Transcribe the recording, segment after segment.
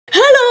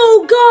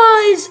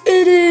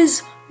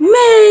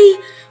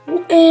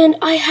and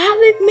I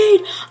haven't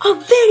made a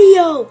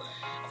video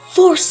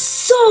for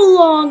so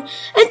long,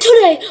 and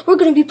today we're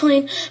gonna be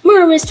playing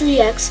Murder Mystery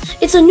X.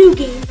 It's a new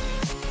game.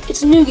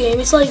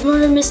 It's like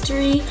Murder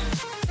Mystery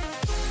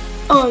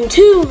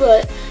 2,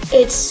 but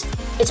it's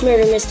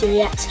Murder Mystery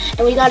X.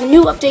 And we got a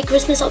new update,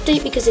 Christmas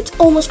update, because it's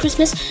almost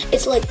Christmas.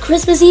 It's like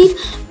Christmas Eve.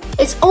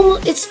 It's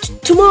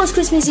tomorrow's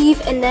Christmas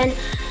Eve, and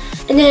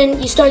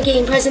then you start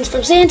getting presents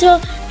from Santa,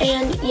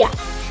 and yeah.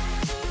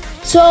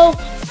 So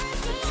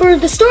for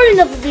the starting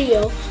of the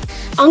video,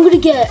 I'm gonna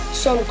get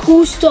some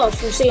cool stuff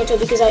from Santa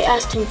because I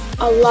asked him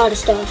a lot of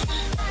stuff,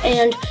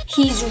 and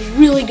he's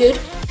really good.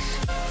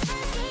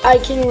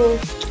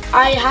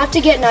 I have to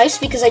get knives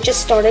because I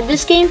just started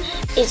this game.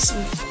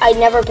 I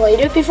never played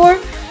it before,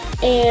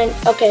 and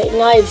okay,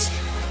 knives.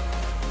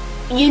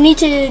 You need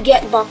to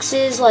get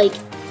boxes like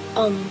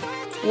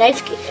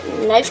knife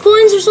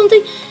coins or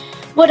something,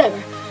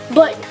 whatever.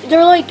 But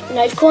they're like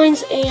knife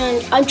coins,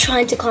 and I'm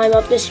trying to climb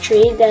up this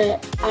tree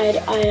that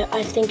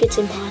I think it's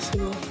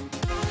impossible.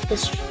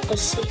 Let's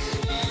see.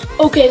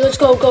 Okay, let's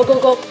go.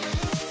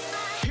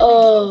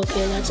 Oh,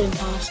 okay, that's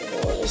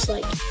impossible. It's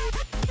like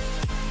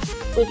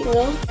we can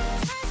go.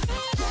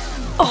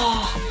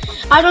 Oh,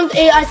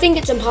 I think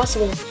it's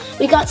impossible.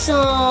 We got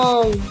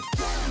some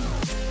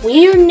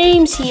weird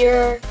names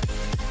here.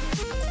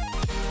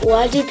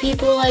 Why do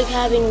people like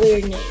having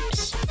weird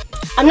names?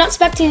 I'm not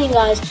spectating,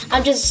 guys.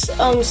 I'm just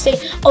saying.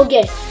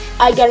 Okay,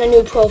 I got a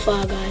new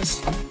profile,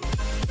 guys.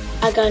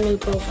 I got a new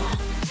profile.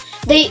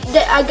 They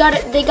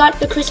got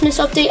the Christmas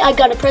update. I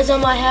got a present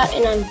on my hat,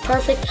 and I'm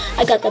perfect.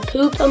 I got the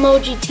poop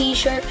emoji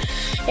T-shirt,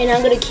 and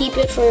I'm gonna keep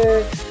it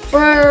for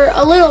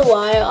a little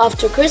while.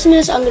 After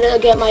Christmas, I'm gonna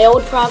get my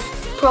old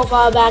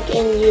profile back,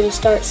 and you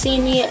start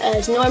seeing me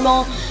as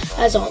normal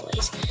as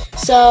always.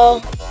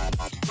 So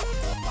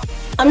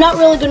I'm not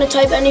really gonna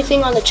type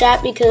anything on the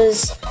chat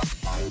because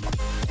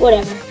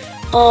whatever.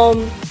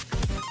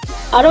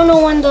 I don't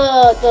know when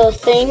the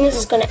thing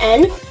is gonna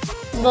end,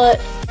 but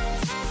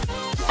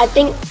I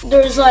think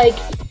there's like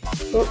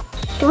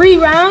 3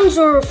 rounds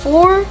or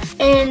 4,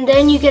 and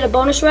then you get a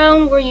bonus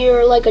round where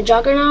you're like a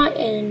juggernaut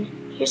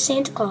and you're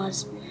Santa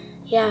Claus.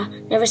 Yeah,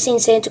 never seen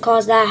Santa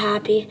Claus that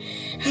happy.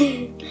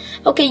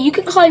 Okay, you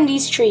can climb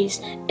these trees.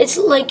 It's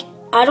like,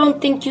 I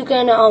don't think you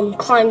can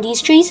climb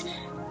these trees.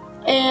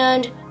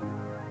 And,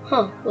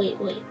 wait.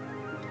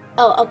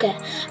 Oh, okay.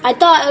 I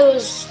thought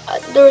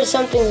there was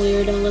something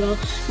weird a little,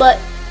 but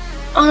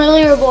on the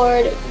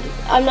leaderboard,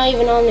 I'm not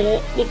even on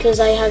it because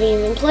I haven't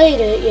even played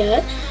it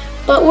yet.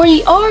 But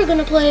we are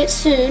gonna play it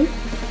soon.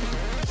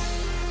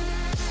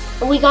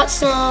 We got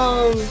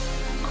some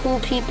cool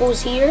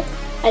peoples here.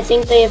 I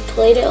think they have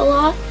played it a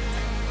lot.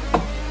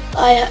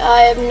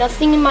 I have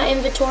nothing in my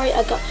inventory.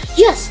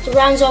 Yes, the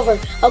round's over.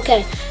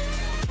 Okay.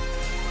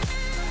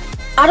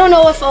 I don't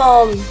know if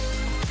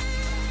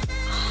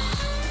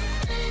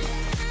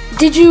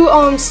did you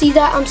see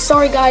that? I'm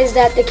sorry, guys,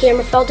 that the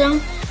camera fell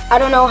down. I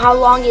don't know how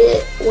long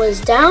it was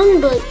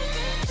down, but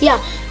yeah,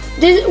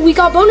 we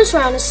got bonus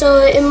rounds, so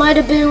it might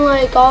have been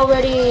like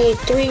already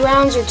 3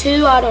 rounds or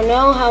 2. I don't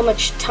know how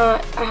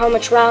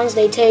much rounds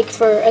they take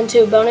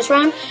into a bonus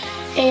round.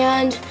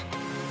 And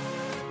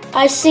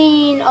I've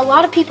seen a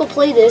lot of people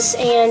play this,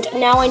 and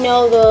now I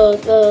know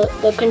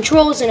the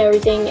controls and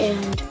everything,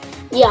 and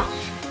yeah.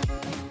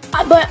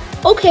 But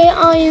okay,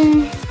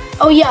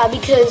 oh yeah,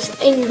 because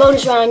in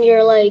bonus round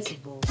you're like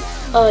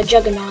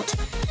Juggernaut,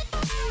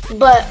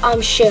 but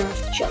I'm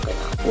Sheriff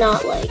Juggernaut,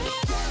 not like.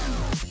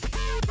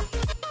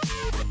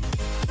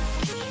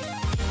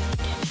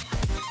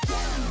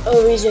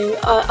 Oh, reason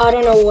I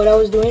don't know what I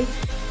was doing.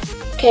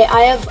 Okay,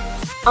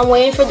 I'm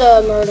waiting for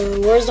the murderer.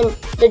 Where's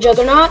the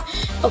Juggernaut?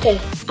 Okay,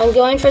 I'm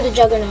going for the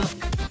Juggernaut.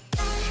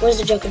 Where's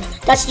the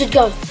Juggernaut? That's the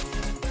gun.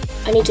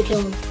 I need to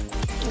kill him.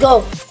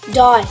 Go,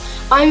 die.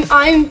 I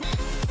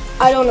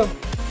don't know.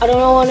 I don't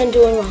know what I'm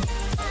doing wrong.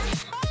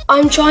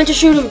 I'm trying to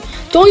shoot him.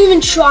 Don't even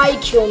try to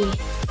kill me.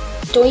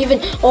 Don't even.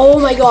 Oh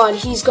my God,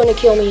 he's gonna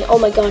kill me. Oh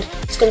my God,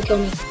 he's gonna kill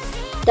me.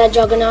 That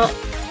Juggernaut.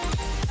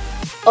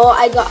 Oh,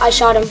 I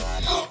shot him.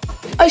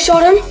 I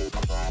shot him.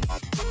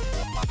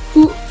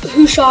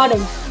 Who shot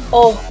him?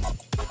 Oh,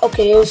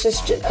 okay.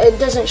 It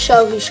doesn't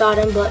show who shot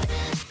him, but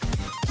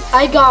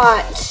I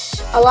got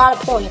a lot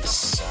of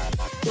points.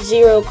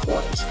 0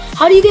 coins.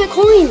 How do you get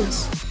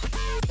coins?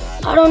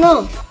 I don't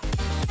know.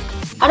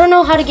 I don't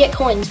know how to get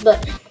coins,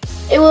 but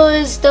it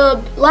was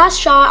the last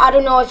shot. I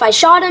don't know if I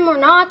shot him or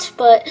not,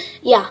 but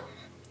yeah.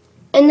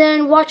 And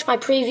then watch my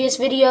previous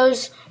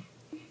videos.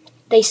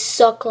 They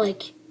suck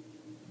like.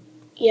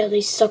 Yeah,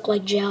 they suck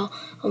like jail.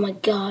 Oh my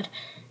God.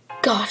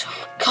 Oh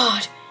my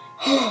God.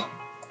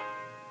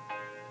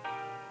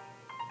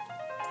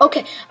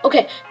 Okay.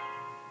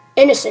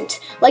 Innocent,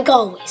 like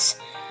always.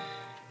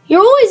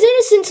 You're always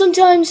innocent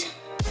sometimes.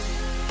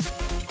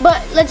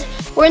 But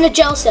we're in the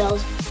jail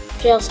cells.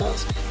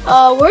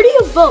 Where do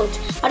you vote?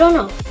 I don't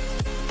know.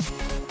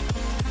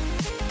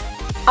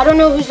 I don't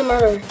know who's the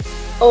murderer.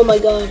 Oh my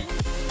God.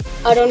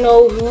 I don't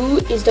know who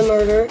is the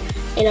murderer,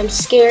 and I'm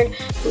scared.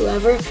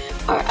 Whoever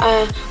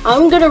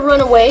I'm gonna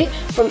run away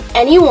from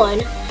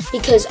anyone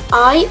because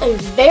I am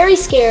very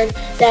scared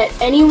that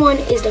anyone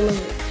is the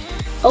murderer.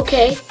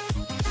 Okay.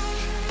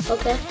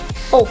 Okay.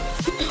 Oh,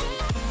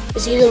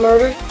 is he the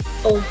murderer?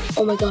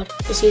 Oh my God,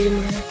 is he the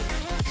murderer?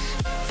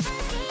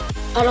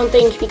 I don't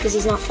think, because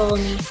he's not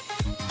following me.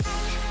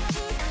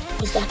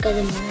 Was that guy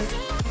the murderer?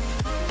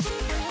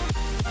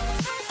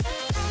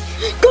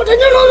 God,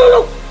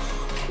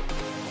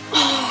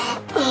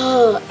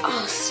 no!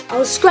 I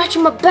was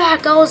scratching my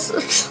back.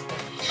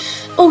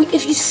 Oh,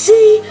 if you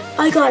see,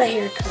 I got a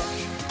haircut.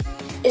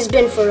 It's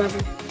been forever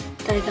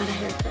that I got a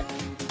haircut.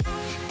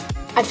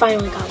 I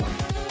finally got one.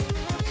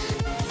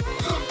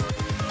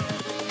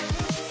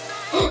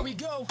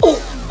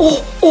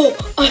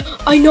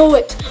 I know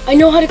it. I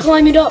know how to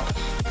climb it up.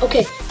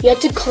 Okay, you have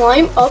to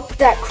climb up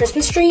that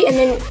Christmas tree and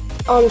then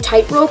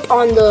tightrope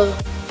on the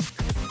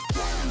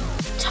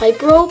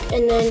tightrope,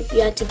 and then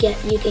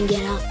you can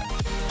get up.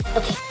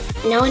 Okay,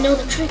 now I know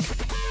the trick.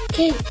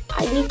 Okay,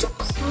 I need to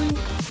climb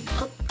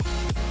up.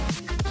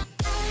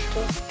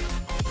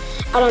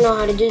 I don't know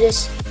how to do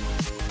this.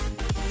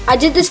 I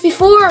did this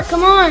before.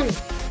 Come on.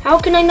 How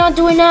can I not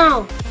do it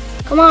now?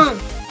 Come on.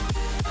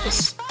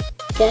 Yes.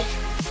 Okay.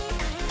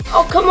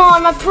 Oh, come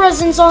on. My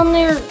present's on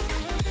there.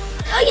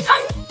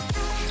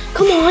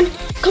 Come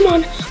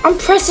on. I'm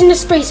pressing the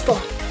space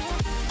bar.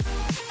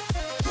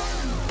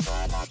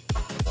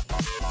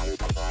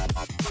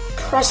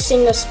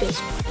 Pressing the space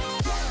bar.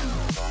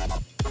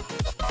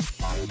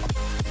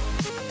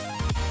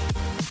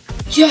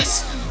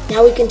 Yes.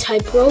 Now we can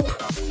tightrope.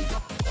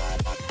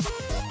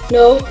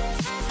 No.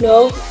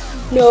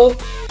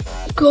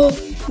 Go.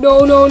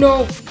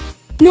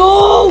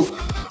 No!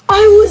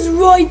 I was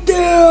right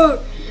there!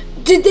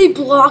 Did they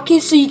block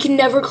it so you can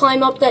never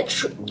climb up that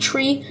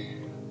tree?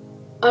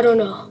 I don't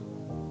know.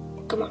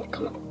 Come on.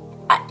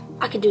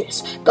 I can do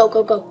this. Go.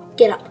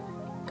 Get up.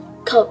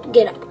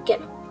 Get up.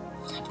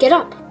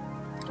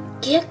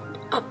 Get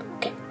up.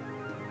 Okay.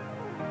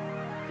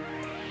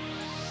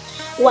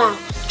 Wow.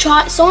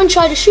 Someone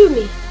tried to shoot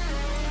me.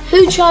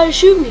 Who tried to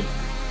shoot me?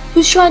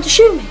 Who's trying to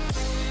shoot me?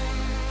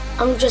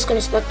 I'm just gonna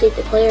spectate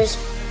the players.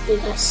 We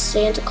got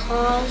Santa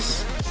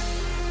Claus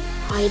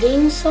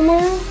hiding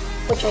somewhere,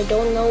 which I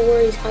don't know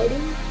where he's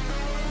hiding.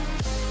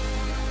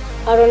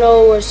 I don't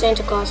know where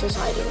Santa Claus is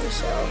hiding,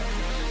 so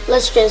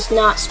let's just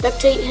not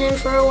spectate him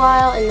for a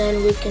while, and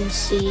then we can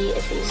see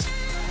if he's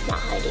not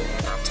hiding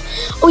or not.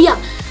 Oh yeah,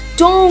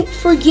 don't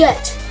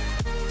forget,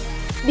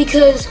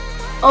 because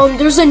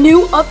there's a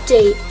new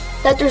update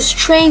that there's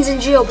trains in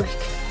Jailbreak.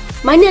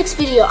 My next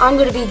video, I'm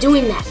gonna be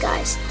doing that,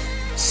 guys.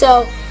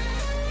 So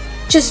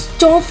just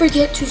don't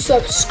forget to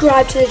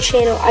subscribe to the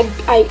channel.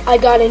 I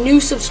got a new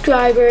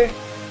subscriber.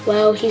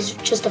 Well, he's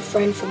just a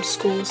friend from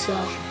school, so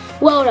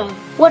well done.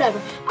 Whatever.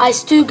 I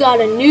still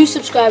got a new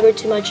subscriber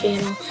to my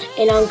channel,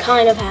 and I'm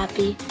kind of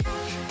happy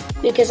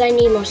because I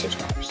need more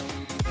subscribers.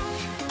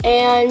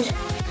 And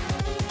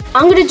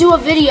I'm gonna do a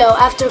video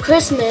after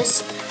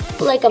Christmas,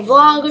 like a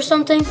vlog or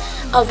something,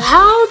 of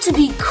how to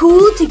be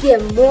cool to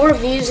get more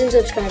views and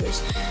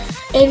subscribers.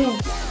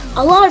 And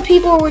a lot of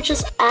people were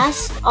just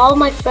all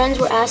my friends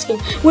were asking,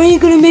 when are you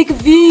gonna make a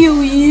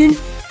video, Ian?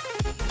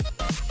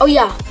 Oh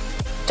yeah,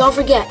 don't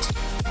forget,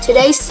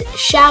 today's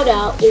shout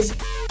out is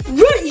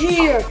right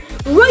here,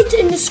 right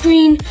in the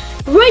screen,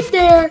 right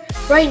there,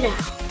 right now.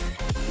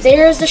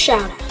 There's the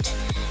shout out.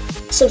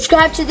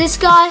 Subscribe to this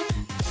guy,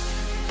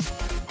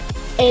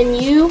 and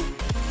you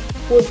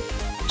would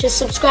just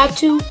subscribe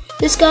to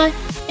this guy,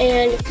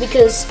 and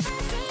because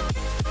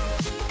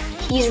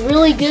he's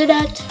really good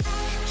at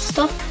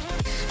stuff,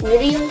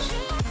 videos.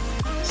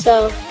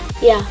 So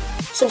yeah,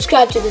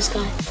 subscribe to this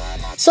guy.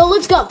 So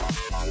let's go.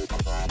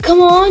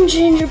 Come on,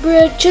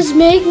 Gingerbread, just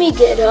make me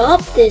get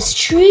up this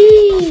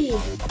tree.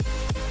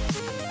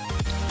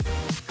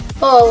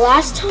 Oh,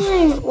 last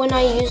time when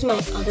I used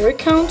my other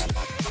account,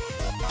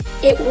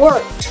 it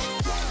worked.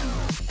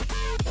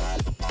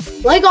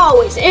 Like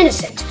always,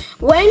 innocent.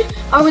 When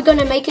are we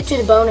gonna make it to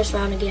the bonus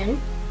round again?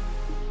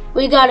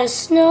 We got a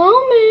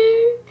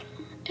snowman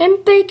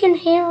and bacon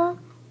here,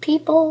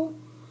 people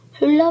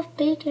who love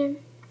bacon.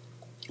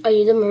 Are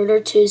you the murderer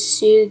to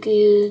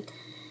Sugu?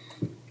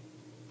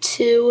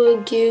 I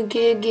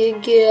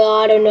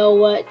don't know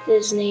what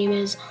his name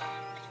is.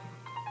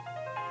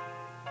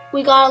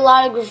 We got a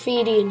lot of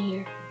graffiti in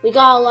here. But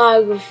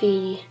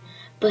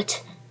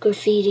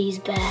graffiti's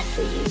bad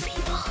for you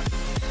people.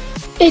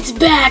 It's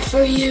bad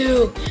for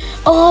you.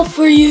 All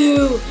for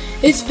you.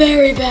 It's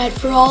very bad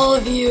for all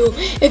of you.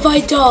 If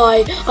I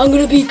die, I'm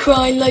gonna be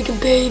crying like a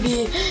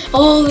baby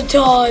all the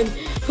time.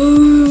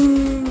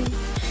 Ooh.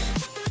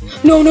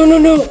 No.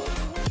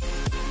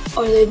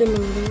 Are they the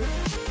murderer?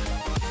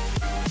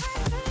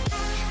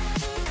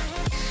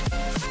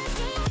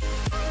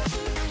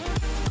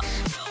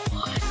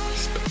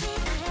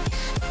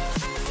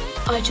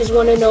 I just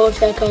want to know if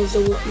that guy's the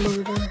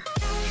murderer.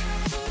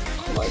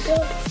 Oh my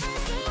god.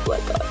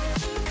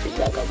 Is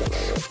that guy the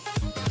murderer?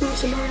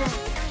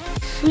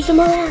 Who's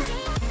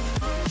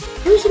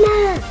the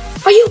murderer?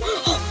 Are you?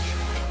 Oh,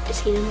 is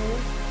he the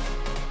murderer?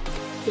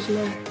 Who's the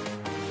murderer?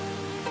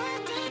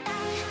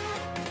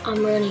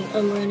 I'm running.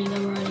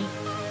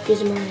 Who's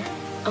the murderer?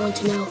 I want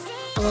to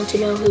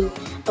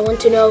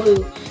know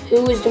who.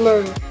 Who is the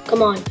murderer?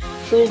 Come on.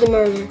 Who's the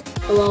murderer?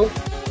 Hello?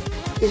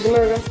 Who's the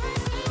murderer?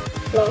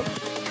 Hello?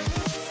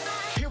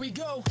 Here we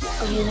go.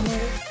 Are you the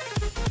murderer?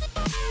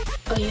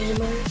 Are you the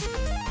murderer?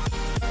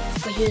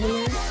 Are you the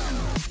murderer?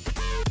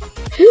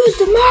 Who's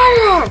the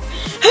murderer?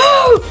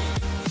 Who?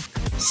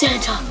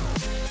 Santa.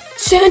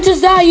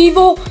 Santa's that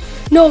evil?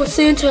 No,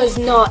 Santa is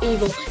not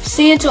evil.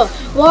 Santa,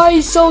 why are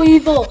you so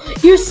evil?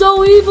 You're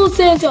so evil,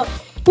 Santa.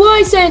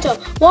 Why, Santa?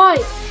 Why?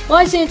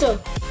 Why, Santa?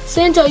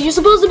 Santa, you're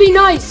supposed to be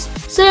nice.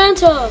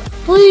 Santa,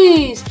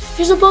 please.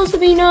 You're supposed to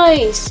be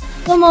nice.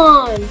 Come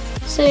on,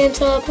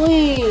 Santa,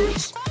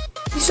 please.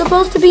 You're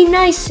supposed to be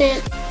nice,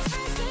 Santa.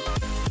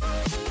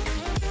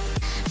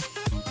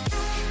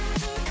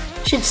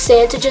 Should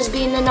Santa just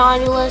be in the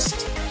naughty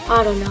list?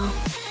 I don't know.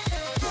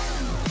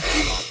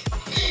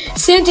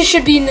 Santa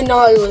should be in the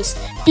naughty list.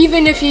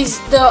 Even if he's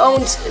the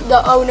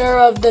owner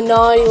of the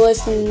naughty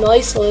list and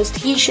nice list,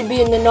 he should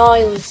be in the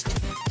naughty list.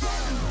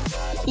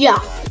 Yeah.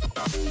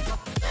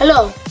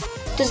 Hello.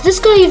 Does this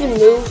guy even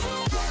move?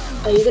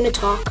 Are you gonna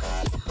talk?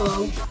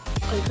 Hello?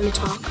 Are you gonna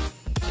talk?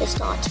 Guess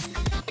not.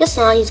 Guess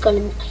not.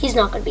 He's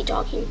not gonna be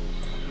talking.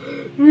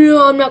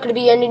 No, I'm not gonna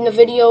be ending the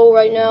video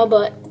right now,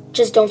 but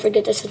just don't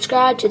forget to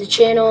subscribe to the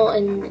channel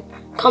and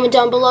comment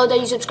down below that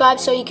you subscribe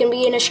so you can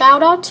be in a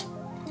shout out.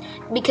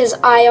 Because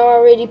I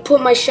already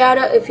put my shout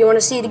out, if you want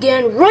to see it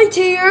again, right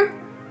here,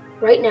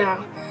 right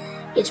now.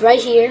 It's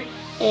right here,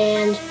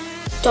 and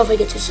don't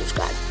forget to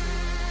subscribe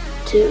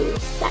to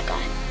that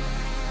guy.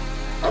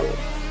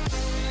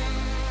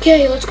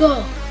 Okay, let's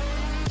go.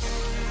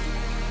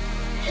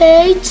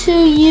 Hey to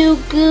you,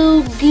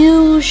 goo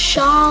goo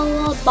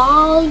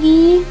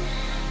shalabagi,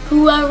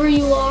 whoever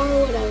you are,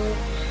 whatever.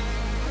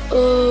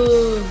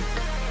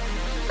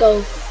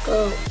 Go.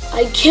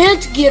 I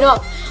can't get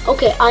up.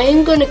 Okay, I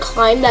am gonna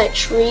climb that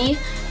tree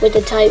with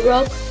a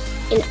tightrope,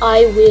 and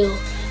I will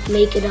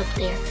make it up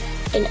there.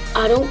 And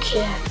I don't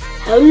care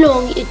how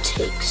long it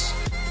takes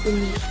for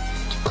me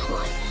to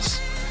climb this.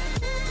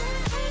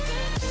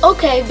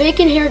 Okay,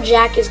 Bacon Hair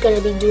Jack is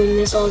gonna be doing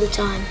this all the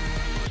time.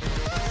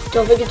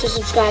 Don't forget to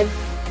subscribe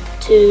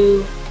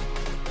to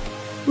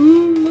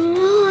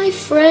my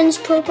friends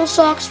Purple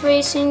Socks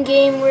Racing,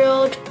 Game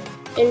World,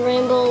 and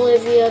Rainbow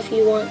Olivia if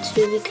you want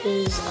to,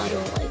 because I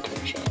don't like her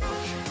channel.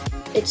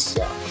 It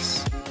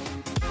sucks.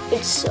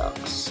 It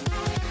sucks.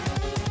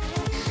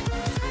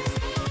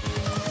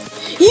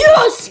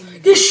 Yes!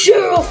 The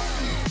sheriff!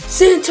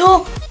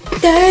 Santa!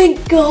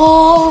 Thank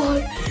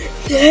God!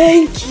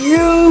 Thank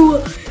you!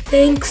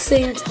 Thanks,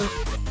 Santa.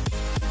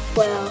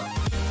 Well,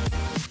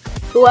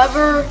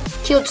 whoever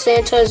killed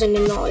Santa is in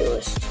the naughty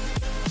list.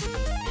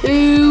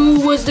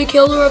 Who was the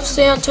killer of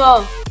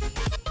Santa?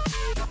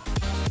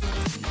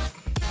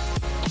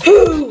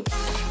 Who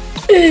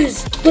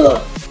is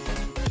the...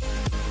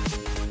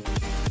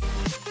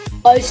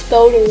 I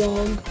spelled it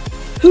wrong.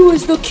 Who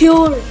is the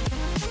killer?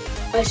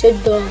 I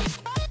said the...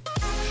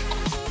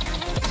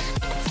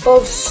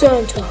 of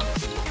Santa.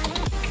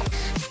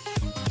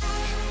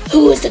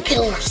 Who is the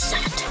killer of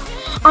Santa?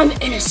 I'm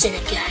innocent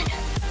again.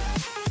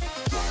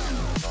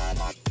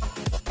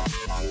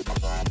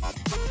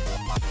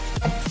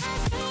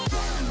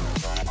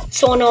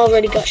 Someone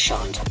already got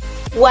shot.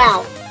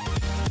 Wow.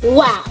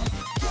 Wow.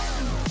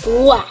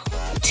 Wow.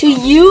 To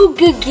you,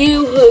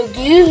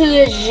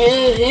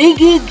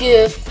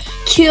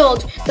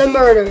 killed the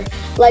murderer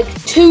like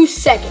 2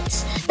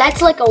 seconds.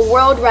 That's like a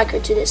world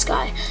record to this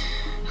guy.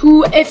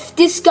 Who, if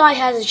this guy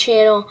has a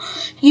channel,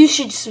 you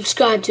should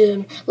subscribe to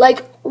him.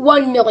 Like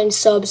 1 million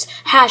subs.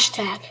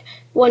 Hashtag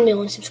 1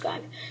 million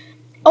subscribe.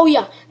 Oh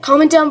yeah,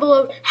 comment down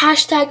below,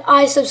 hashtag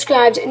I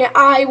subscribed, and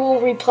I will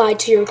reply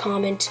to your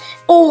comment.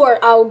 Or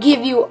I'll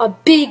give you a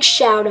big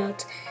shout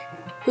out.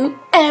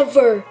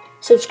 Whoever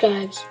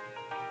subscribes.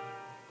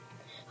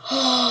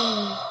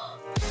 Oh,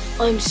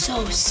 I'm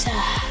so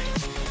sad.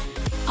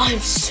 I'm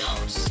so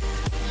sad.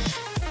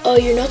 Oh,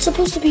 you're not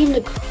supposed to be in the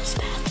girls'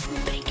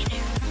 bathroom, Bacon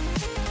Hair.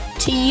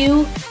 To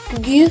you,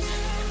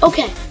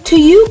 okay. To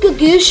you,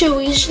 should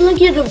we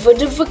get a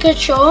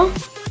verification?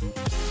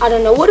 I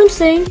don't know what I'm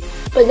saying,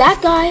 but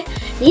that guy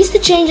needs to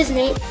change his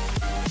name.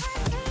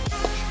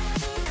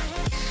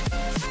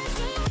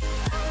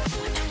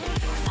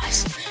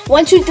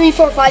 1, 2, 3,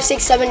 4, 5,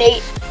 6, 7,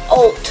 8.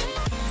 Alt.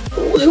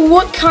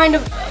 What kind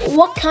of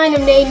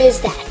name is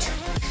that?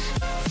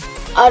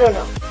 I don't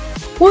know.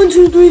 1,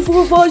 2, 3,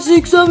 4, 5,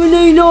 6, 7,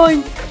 8,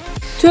 9,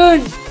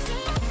 10.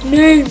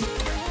 Name.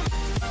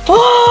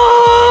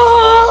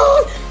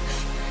 Oh!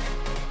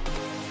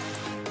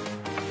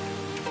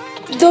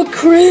 The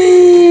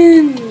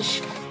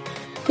cringe.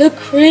 The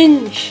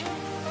cringe.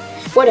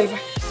 Whatever.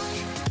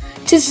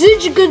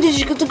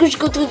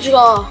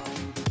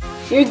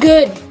 You're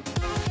good.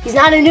 He's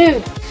not a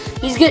noob.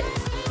 He's good.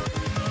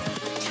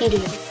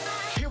 TDM.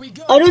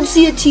 I don't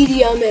see a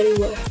TDM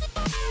anywhere.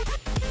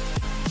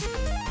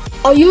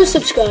 Are you a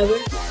subscriber?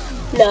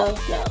 No.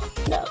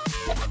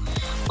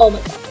 Oh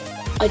my god.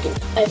 I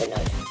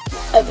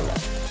have a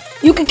knife.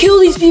 You can kill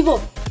these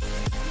people.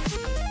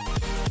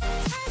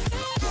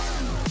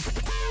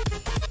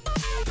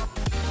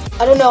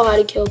 I don't know how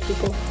to kill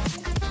people.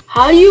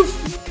 How do you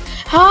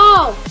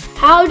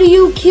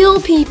kill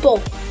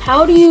people?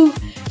 How do you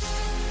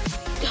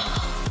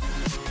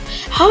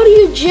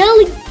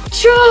jelly?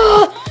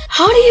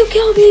 How do you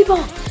kill people?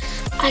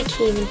 I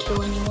can't even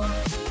kill anyone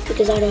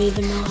because I don't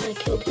even know how to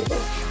kill people.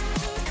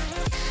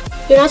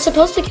 You're not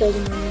supposed to kill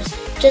the murderers.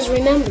 Just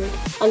remember,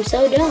 I'm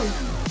so dumb.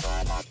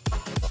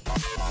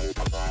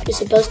 You're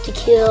supposed to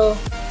kill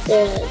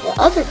the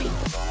other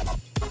people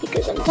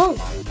because I'm dumb.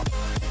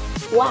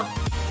 Wow.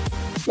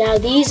 Now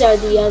these are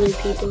the other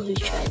people who's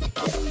trying to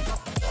kill.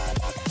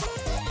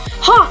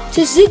 Ha!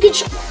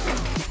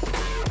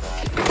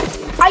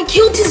 I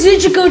killed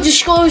Tizigiko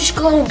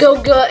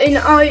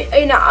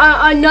and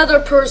another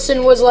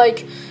person was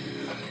like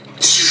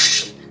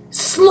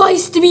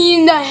sliced me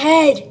in the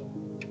head.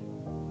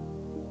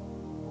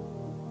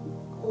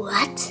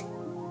 What?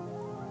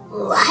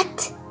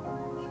 What?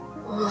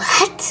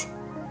 What?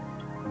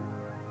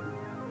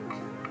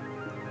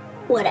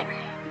 Whatever.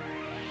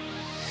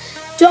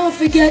 Don't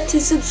forget to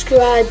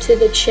subscribe to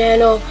the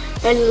channel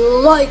and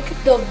like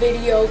the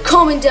video.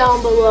 Comment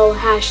down below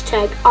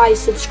 #I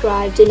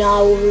subscribed and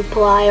I will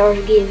reply or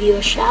give you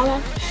a shout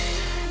out.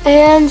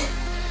 And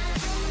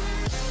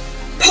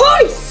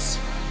peace!